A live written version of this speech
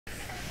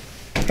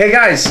Hey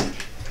guys,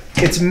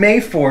 it's May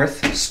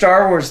 4th,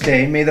 Star Wars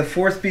Day. May the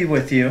 4th be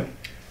with you.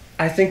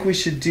 I think we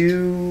should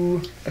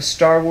do a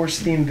Star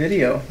Wars themed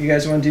video. You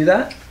guys want to do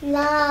that?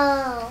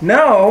 No.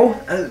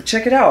 No?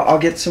 Check it out. I'll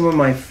get some of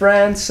my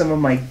friends, some of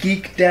my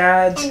geek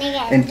dads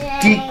and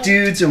geek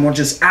dudes, and we'll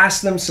just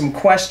ask them some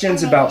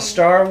questions about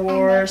Star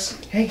Wars.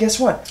 Hey, guess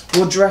what?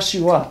 We'll dress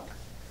you up.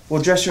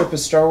 We'll dress you up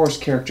as Star Wars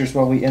characters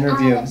while we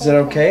interview. Is that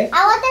okay?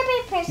 I want to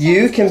be Princess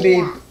You can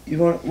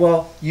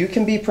Leia. you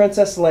can be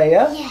Princess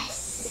Leia. Yes.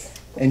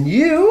 And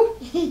you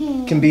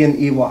can be an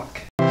Ewok.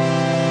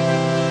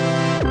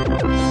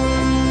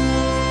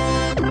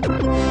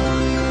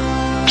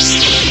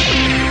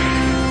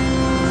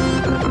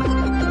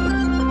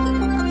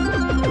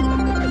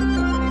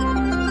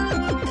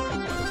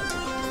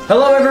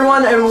 Hello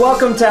everyone and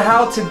welcome to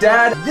How to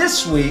Dad.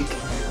 This week,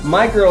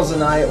 my girls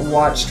and I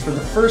watched for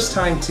the first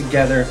time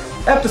together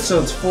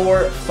episodes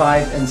 4,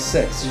 5, and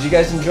 6. Did you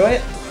guys enjoy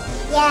it?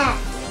 Yeah.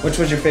 Which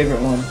was your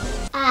favorite one?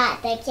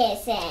 The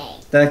kissing.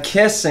 The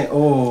kissing.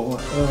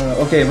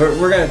 Okay,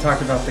 we're going to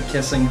talk about the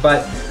kissing,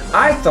 but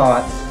I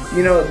thought,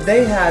 you know,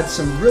 they had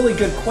some really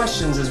good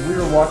questions as we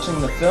were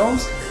watching the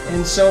films,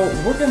 and so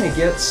we're going to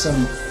get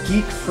some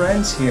geek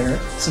friends here,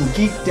 some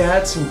geek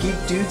dads, some geek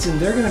dudes, and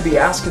they're going to be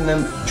asking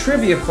them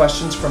trivia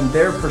questions from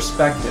their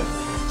perspective.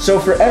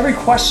 So for every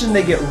question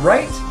they get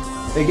right,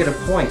 they get a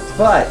point,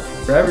 but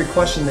for every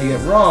question they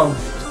get wrong,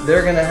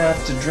 they're going to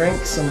have to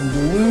drink some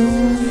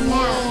blue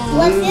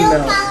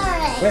milk.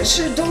 Wait,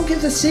 shit, don't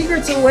give the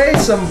secrets away.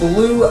 Some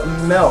blue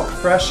milk,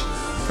 fresh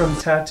from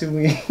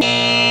Tatooine.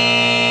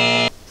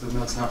 Blue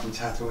milk's not from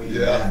Tatooine.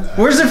 Yeah.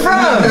 Where's it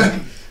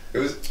from? It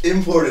was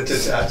imported to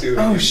Tatooine.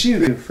 Oh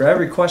shoot! For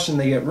every question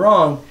they get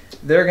wrong,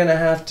 they're gonna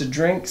have to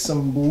drink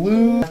some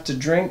blue.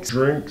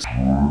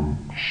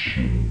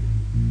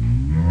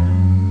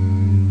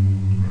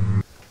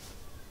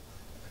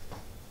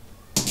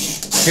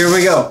 Here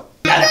we go.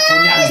 Question.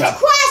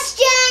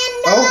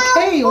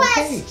 Okay.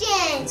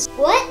 Questions.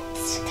 What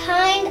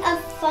kind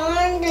of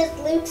farm does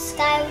Luke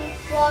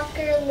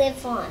Skywalker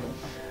live on?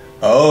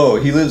 Oh,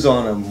 he lives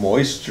on a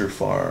moisture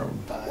farm.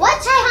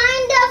 What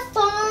kind of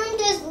farm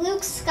does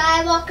Luke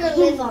Skywalker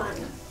live on?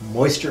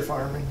 Moisture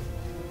farming.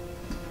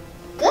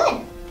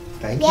 Good.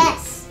 Thank you.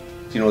 Yes.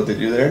 Do you know what they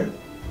do there?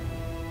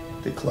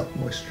 They collect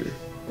moisture.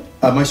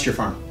 Moisture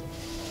farm.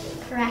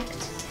 Correct.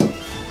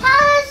 How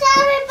does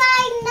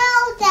everybody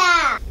know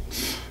that?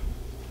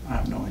 I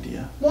have no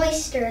idea.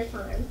 Moisture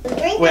farm.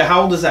 Drink Wait,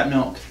 how old is that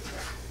milk?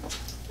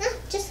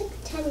 just like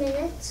 10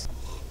 minutes.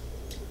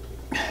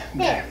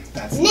 Okay,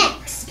 that's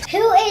Next.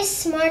 Who is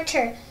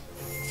smarter?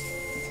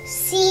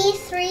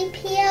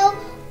 C-3PO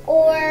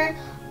or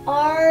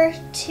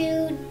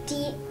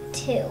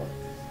R2-D2?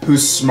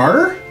 Who's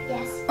smarter?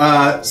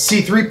 Yes.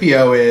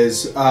 C-3PO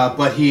is,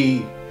 but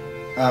he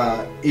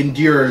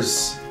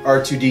endures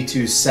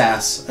R2-D2's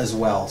sass as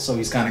well, so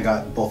he's kind of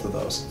got both of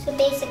those. So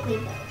basically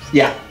both.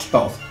 Yeah,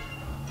 both.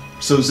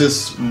 So is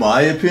this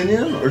my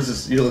opinion, or is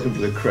this you're looking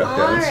for the correct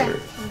answer?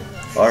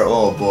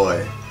 Oh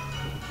boy.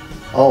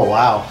 Oh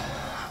wow.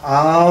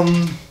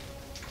 I'm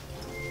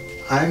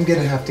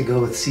gonna have to go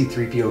with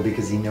C-3PO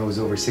because he knows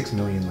over 6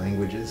 million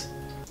languages.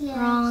 Yes.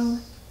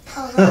 Wrong.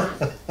 Oh,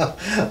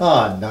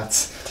 Oh,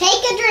 nuts. take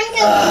a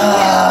drink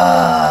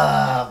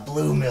of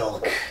Blue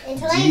milk.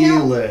 until I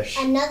know Delish.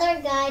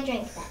 another guy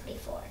drank that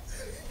before.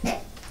 The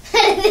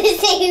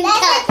same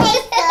cup.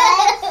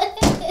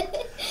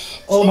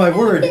 Oh my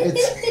word,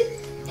 it's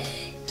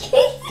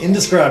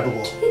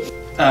indescribable.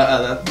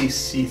 that'd be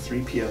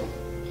C-3PO.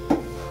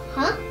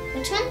 Huh?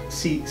 Which one?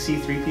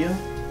 C-3PO?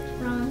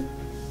 Wrong.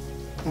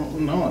 Oh,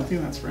 no, I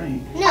think that's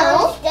right.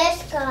 No.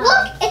 This guy.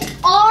 Look, it's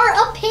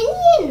our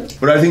opinion.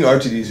 But I think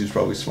R2D2 is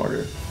probably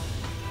smarter.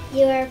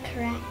 You are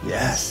correct.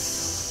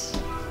 Yes.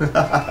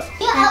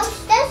 Yeah, it's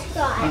this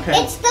guy.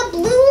 Okay. It's the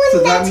blue one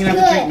Does that that's mean I good.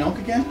 have to drink milk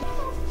again?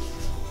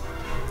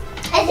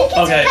 I think it's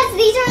Okay. because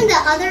these are in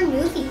the other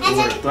movies.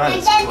 That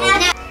is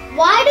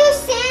Why do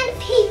sand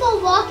people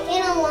walk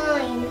in a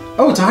line?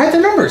 Oh, to hide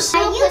their numbers.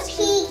 Are you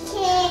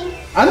peeking?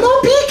 I'm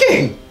not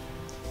peeking.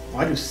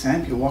 Why do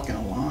sand people walk in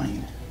a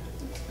line?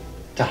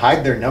 To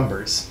hide their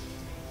numbers.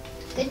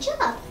 Good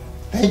job.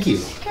 Thank you.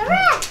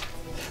 Correct.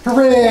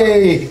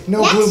 Hooray!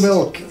 No Next. blue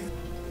milk.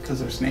 Because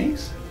they're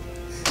snakes?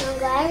 No,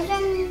 guys,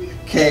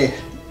 Okay.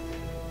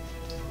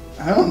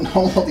 I don't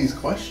know all these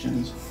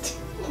questions.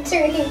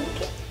 drink.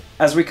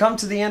 As we come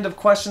to the end of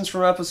questions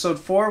from episode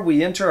 4,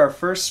 we enter our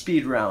first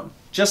speed round.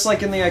 Just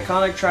like in the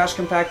iconic trash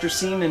compactor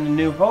scene in A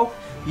New Hope,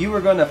 you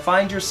are going to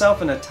find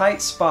yourself in a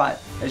tight spot,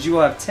 as you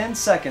will have 10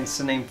 seconds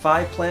to name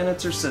 5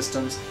 planets or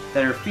systems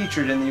that are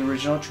featured in the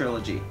original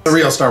trilogy. The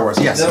real Star Wars,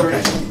 yes.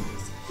 Okay.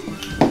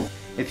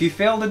 If you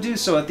fail to do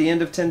so at the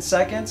end of 10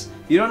 seconds,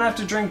 you don't have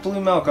to drink blue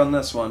milk on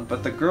this one,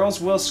 but the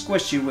girls will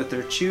squish you with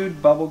their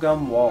chewed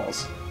bubblegum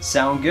walls.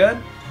 Sound good?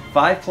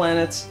 5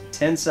 planets,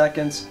 10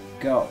 seconds,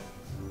 go.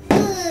 Ooh,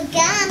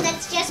 gum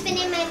that's just been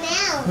in my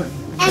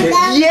mouth.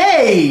 And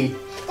Yay!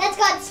 that's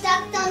got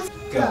stuck on.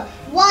 Go.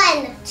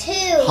 1, 2,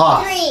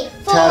 Hoth, 3,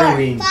 4,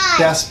 Tatooine, 5,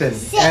 Bespin,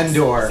 6,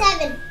 Endor.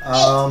 7,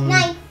 8,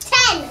 9,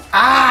 10.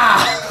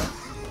 Ah!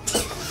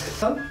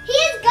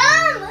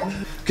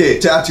 Okay,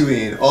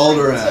 Tatooine,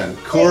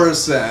 Alderaan,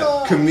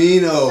 Coruscant,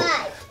 Camino,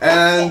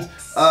 and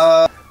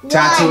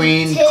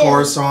Tatooine,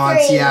 Coruscant,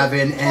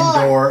 Yavin,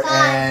 Endor,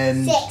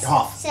 and 6,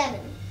 Hoth. 7,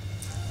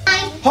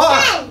 9,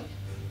 Hoth. 10.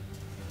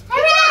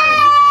 Hooray!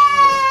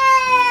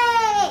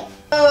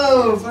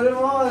 Oh, put him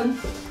on.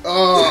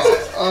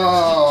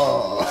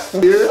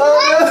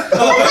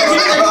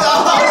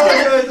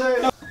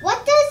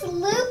 What does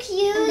Luke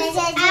use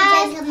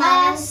as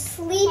a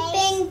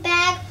sleeping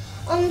bag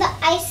on the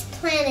ice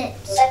planet?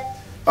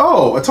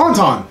 Oh, a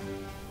tauntaun.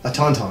 A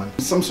tauntaun.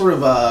 Some sort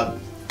of a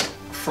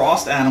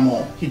frost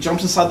animal. He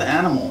jumps inside the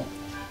animal.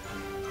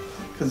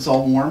 Because it's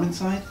all warm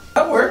inside.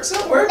 That works,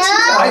 that works.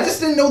 No. I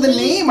just didn't know the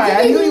name.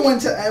 I knew he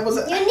went to. I was.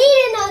 You need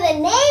to know the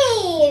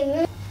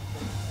name.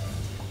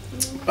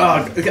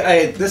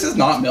 Okay, this is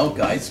not milk,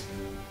 guys.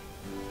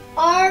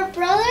 Are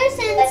brothers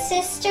and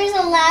sisters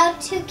allowed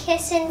to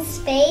kiss in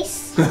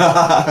space?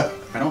 I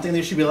don't think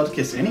they should be allowed to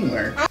kiss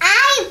anywhere. I'm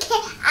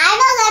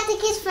allowed to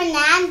kiss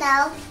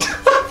Fernando.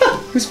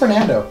 Who's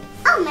Fernando?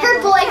 Oh,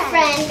 her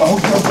boyfriend. Oh,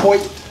 your boy.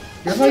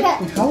 You're like,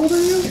 how old are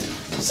you?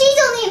 She's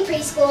only in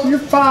preschool. You're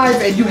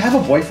 5 and you have a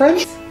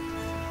boyfriend?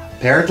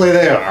 Apparently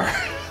they are.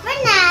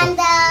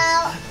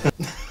 Fernando.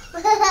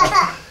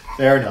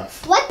 Fair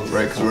enough. What?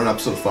 Right, because we're on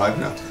episode 5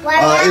 now.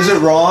 Why Is it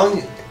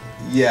wrong?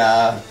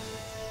 Yeah.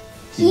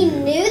 He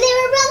knew they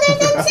were brothers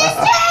and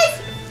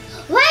sisters?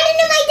 Why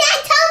didn't my dad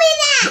tell me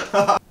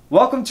that?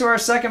 Welcome to our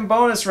second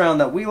bonus round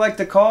that we like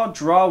to call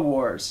Draw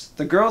Wars.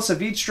 The girls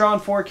have each drawn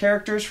 4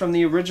 characters from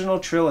the original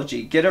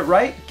trilogy. Get it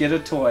right, get a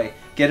toy.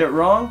 Get it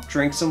wrong,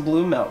 drink some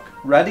blue milk.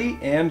 Ready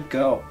and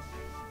go.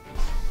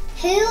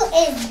 Who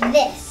is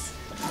this?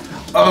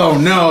 Oh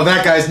no,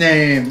 that guy's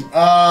name.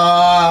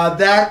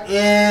 That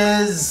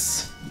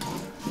is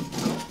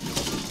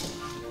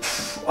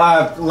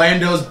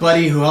Lando's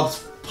buddy who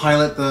helps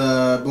pilot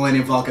the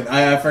Millennium Falcon.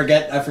 I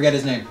forget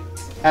his name.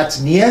 That's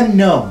Nien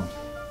Nunb.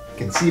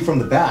 You can see from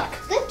the back.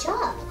 Good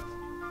job.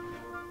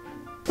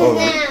 Oh,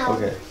 Now,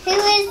 okay. who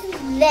is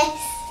this?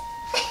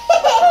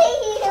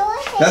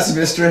 That's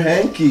Mr.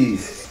 Hanky.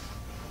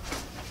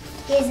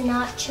 He is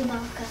not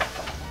Chewbacca.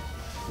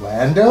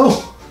 Lando?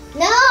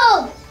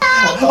 No!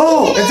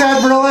 Oh, it's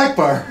Admiral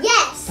Akbar.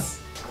 Yes!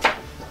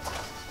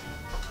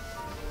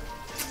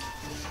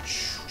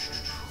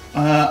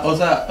 Oh, is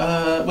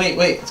that, wait,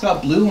 it's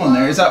got blue on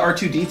there. Is that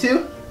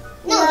R2-D2?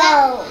 No,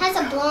 that has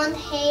a blonde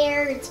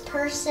hair, it's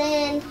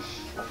person.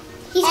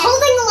 He's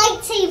holding a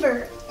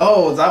lightsaber.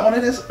 Oh, is that what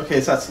it is? Okay,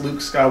 so that's Luke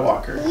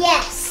Skywalker.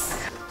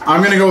 Yes.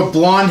 I'm gonna go with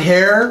blonde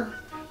hair.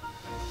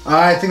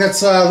 I think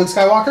that's Luke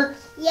Skywalker.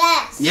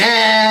 Yes.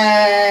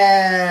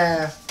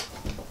 Yeah!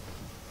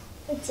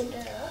 It's a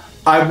girl.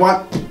 I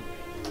want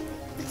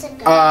It's a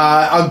girl.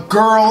 a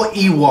girl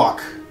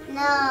Ewok.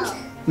 No.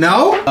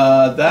 No?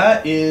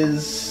 That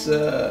is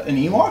an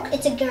Ewok?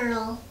 It's a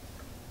girl.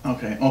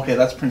 Okay,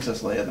 that's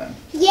Princess Leia then.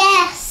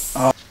 Yes.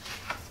 Oh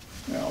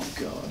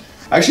god.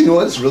 Actually, you know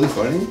what's really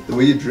funny? The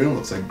way you drew him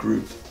looks like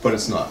Groot, but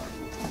it's not.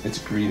 It's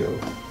Greedo.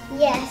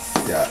 Yes.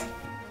 Yeah.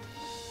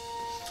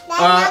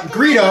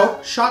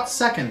 Greedo shot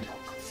second.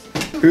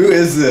 Who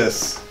is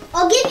this?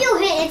 I'll give you a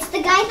hint. It's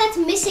the guy that's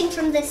missing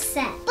from this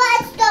set.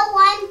 But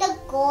the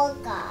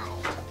gold guy.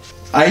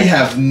 I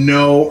have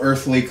no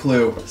earthly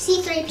clue.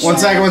 C3PO. One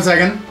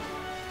second.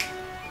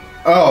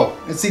 Oh,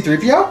 it's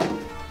C-3PO?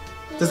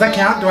 Does that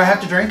count? Do I have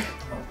to drink?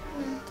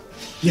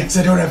 Yes,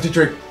 I don't have to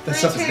drink. That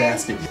stuff is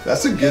nasty.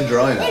 That's a good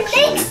drawing, It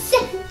actually. makes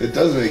sense. It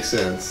does make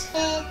sense.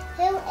 And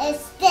who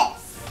is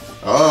this?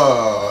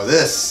 Oh,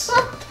 this.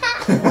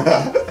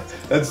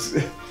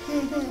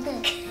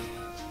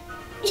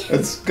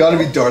 That's gotta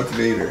be Darth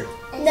Vader.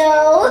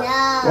 No.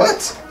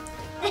 What?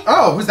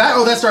 Oh, who's that?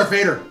 Oh, that's Darth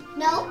Vader.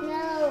 No.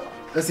 No.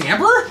 That's the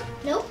Emperor?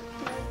 Nope.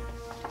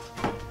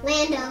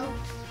 Lando.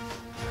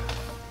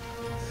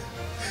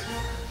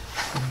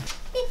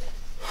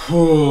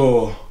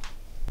 Oh.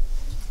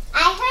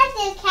 I heard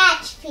you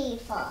catch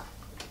people.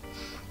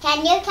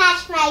 Can you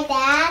catch my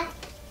dad?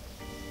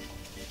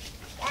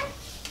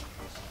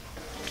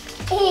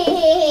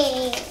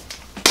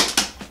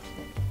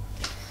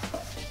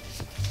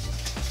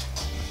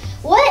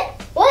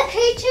 What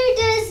creature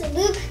does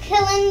Luke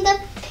kill in the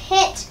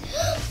pit?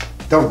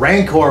 The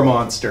Rancor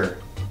monster.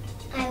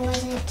 I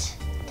wasn't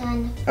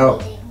done Oh.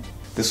 reading.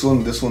 This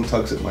one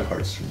tugs at my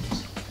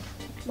heartstrings.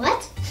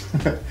 What?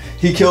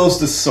 He kills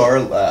the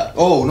Sarlacc.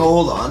 Oh no,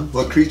 hold on.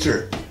 What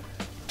creature?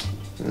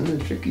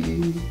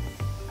 Tricky.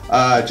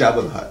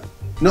 Jabba the Hutt.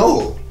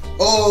 No.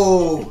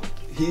 Oh,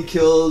 he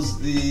kills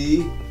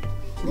the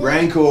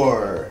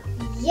Rancor.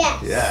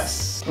 Yes.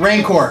 Yes.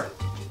 Rancor.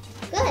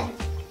 Good.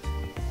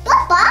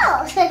 Good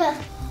balls.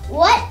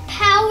 What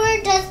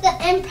power does the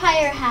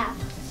Empire have?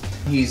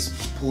 He's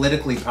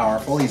politically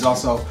powerful. He's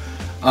also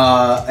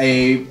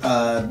a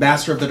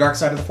master of the dark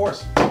side of the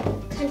Force.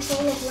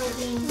 Control of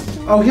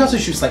lightning. Oh, he also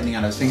shoots lightning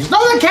out of his fingers. No,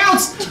 that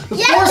counts! The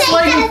Yes, Force it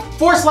lightning. does.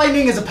 Force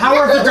lightning is a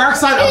power of the dark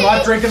side. I'm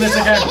not drinking this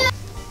again.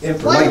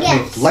 One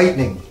guess.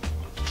 Lightning.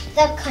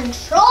 The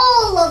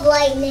control of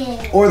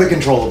lightning. Or the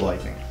control of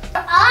lightning.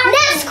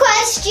 Next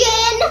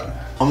question.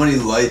 How many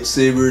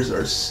lightsabers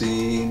are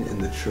seen in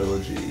the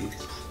trilogy?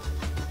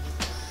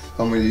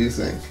 How many do you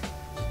think?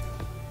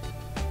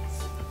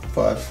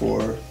 5,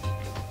 4.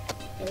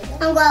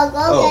 I'm gonna go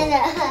Oh.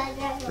 get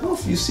I don't know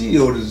if you see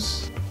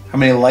Yoda's. How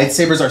many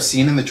lightsabers are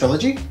seen in the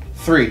trilogy?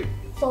 3.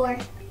 4.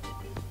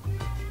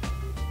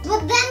 But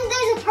then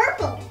there's a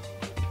purple.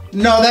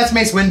 No, that's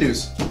Mace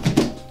Windu's.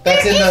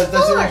 That's There in is that's the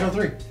 4. original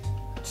 3.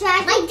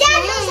 My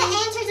dad knows the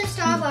answers of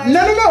Star Wars.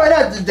 No,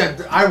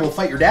 I will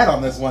fight your dad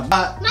on this one.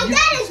 My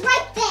dad is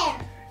right there.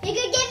 He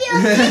could give you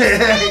a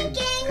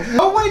ranking.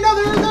 Oh wait, no,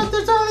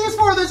 there's only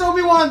 4. There's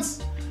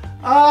Obi-Wan's.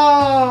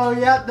 Oh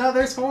yeah, no,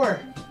 there's 4.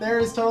 There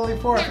is totally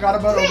 4. I forgot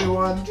about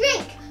Obi-Wan.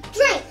 Drink.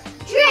 Chug.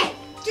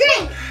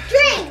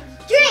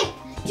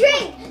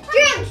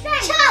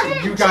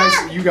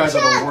 You guys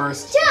are the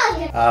worst.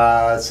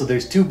 Chug. So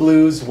there's 2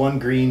 blues, 1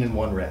 green, and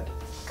 1 red.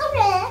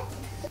 Correct.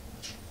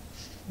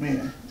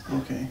 Yeah.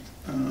 Okay.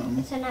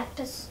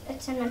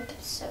 It's an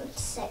episode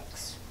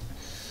 6.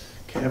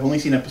 Okay, I've only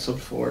seen episode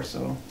 4,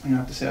 so I'm gonna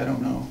have to say I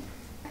don't know.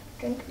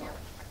 Drink now.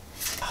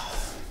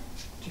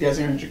 Are you guys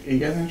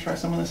gonna try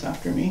some of this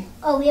after me?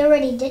 Oh, we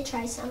already did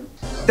try some.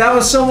 That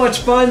was so much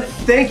fun.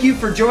 Thank you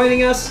for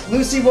joining us.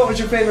 Lucy, what was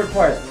your favorite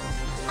part?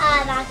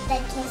 About the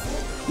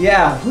kisses.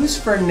 Yeah, who's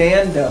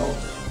Fernando?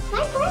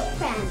 My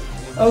boyfriend.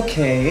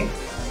 Okay.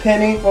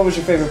 Penny, what was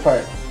your favorite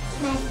part?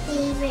 My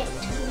favorite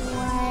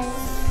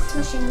was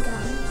pushing gum.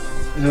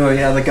 Oh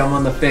yeah, the gum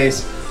on the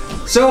face.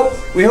 So,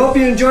 we hope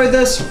you enjoyed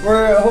this.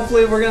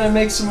 Hopefully we're gonna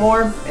make some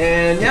more.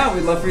 And yeah,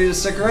 we'd love for you to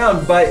stick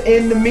around. But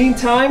in the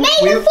meantime, May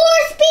the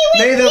Force be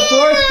with you! May the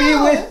Force be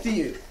with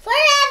you.